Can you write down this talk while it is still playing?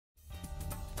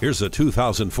Here's a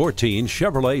 2014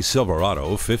 Chevrolet Silverado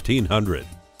 1500.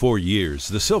 For years,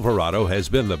 the Silverado has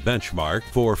been the benchmark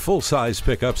for full-size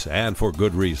pickups, and for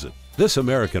good reason. This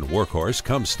American workhorse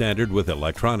comes standard with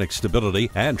electronic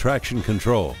stability and traction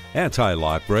control,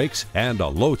 anti-lock brakes, and a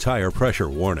low tire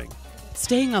pressure warning.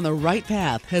 Staying on the right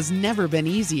path has never been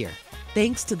easier,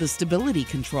 thanks to the stability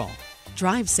control.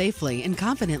 Drive safely and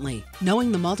confidently,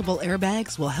 knowing the multiple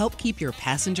airbags will help keep your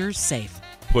passengers safe.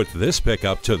 Put this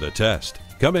pickup to the test.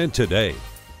 Come in today.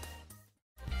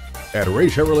 At Ray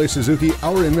Chevrolet Suzuki,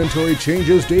 our inventory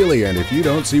changes daily, and if you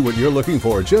don't see what you're looking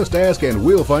for, just ask and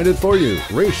we'll find it for you.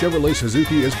 Ray Chevrolet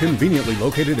Suzuki is conveniently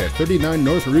located at 39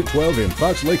 North Route 12 in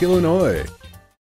Fox Lake, Illinois.